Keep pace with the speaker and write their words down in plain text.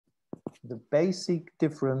The basic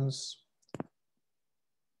difference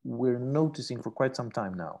we're noticing for quite some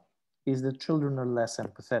time now is that children are less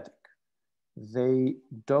empathetic. They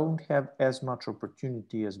don't have as much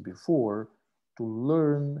opportunity as before to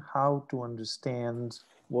learn how to understand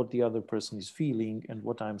what the other person is feeling and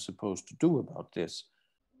what I'm supposed to do about this.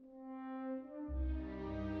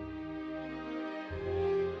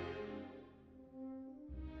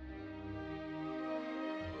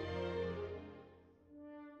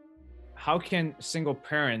 How can single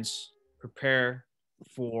parents prepare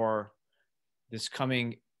for this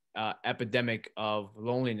coming epidemic of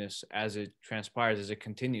loneliness as it transpires, as it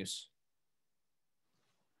continues?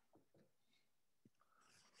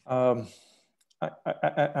 I'm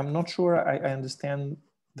not sure I understand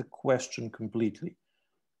the question completely.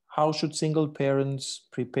 How should single parents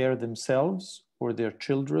prepare themselves or their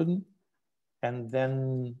children? And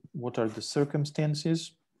then what are the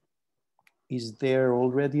circumstances? Is there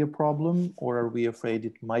already a problem, or are we afraid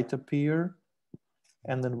it might appear?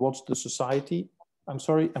 And then what's the society? I'm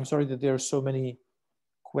sorry that there are so many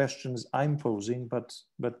questions I'm posing, but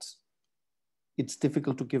it's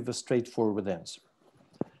difficult to give a straightforward answer.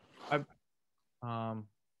 I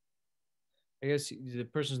guess the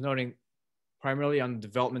person's noting primarily on the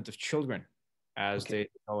development of children as they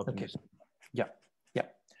develop. Okay. Yeah.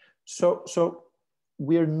 So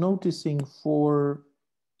we're noticing for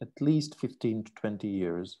at least 15 to 20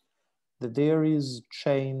 years that there is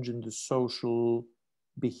change in the social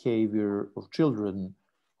behavior of children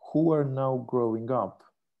who are now growing up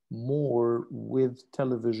more with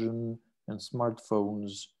television and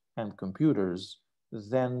smartphones and computers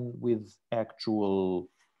than with actual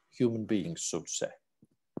human beings, so to say.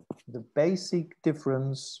 The basic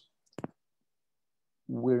difference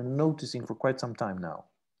we're noticing for quite some time now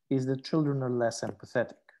is that children are less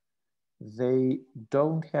empathetic. They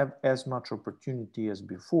don't have as much opportunity as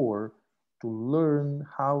before to learn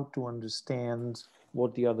how to understand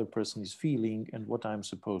what the other person is feeling and what I'm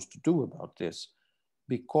supposed to do about this,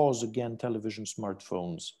 because again, television,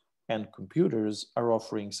 smartphones, and computers are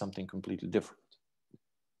offering something completely different.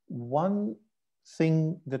 One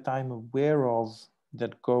thing that I'm aware of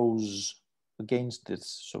that goes against this,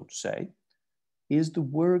 so to say, is the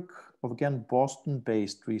work of, again,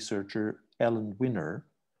 Boston-based researcher Ellen Winner,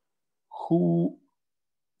 who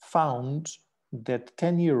found that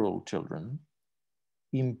 10-year-old children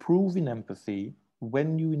improve in empathy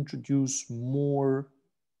when you introduce more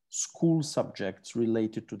school subjects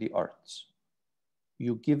related to the arts.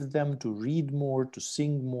 You give them to read more, to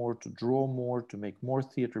sing more, to draw more, to make more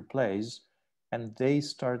theater plays, and they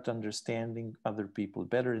start understanding other people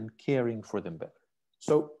better and caring for them better.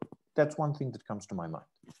 So that's one thing that comes to my mind.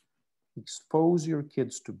 Expose your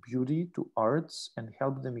kids to beauty, to arts, and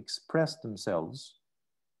help them express themselves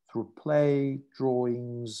through play,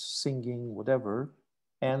 drawings, singing, whatever,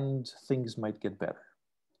 and things might get better.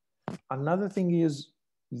 Another thing is,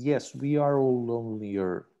 yes, we are all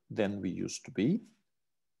lonelier than we used to be,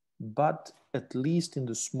 but at least in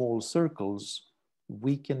the small circles,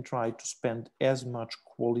 we can try to spend as much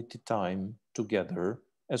quality time together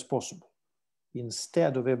as possible.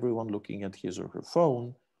 Instead of everyone looking at his or her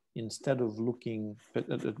phone, instead of looking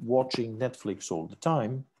at watching Netflix all the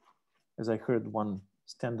time, as I heard one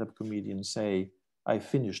stand-up comedian say, I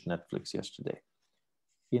finished Netflix yesterday.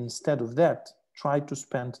 Instead of that, try to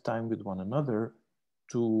spend time with one another,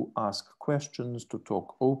 to ask questions, to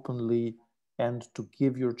talk openly, and to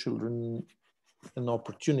give your children an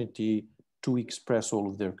opportunity to express all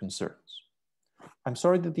of their concerns. I'm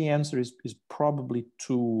sorry that the answer is probably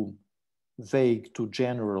too vague, too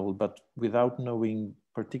general, but without knowing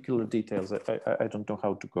particular details, I don't know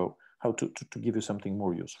how to give you something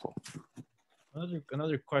more useful.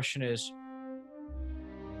 Another question is,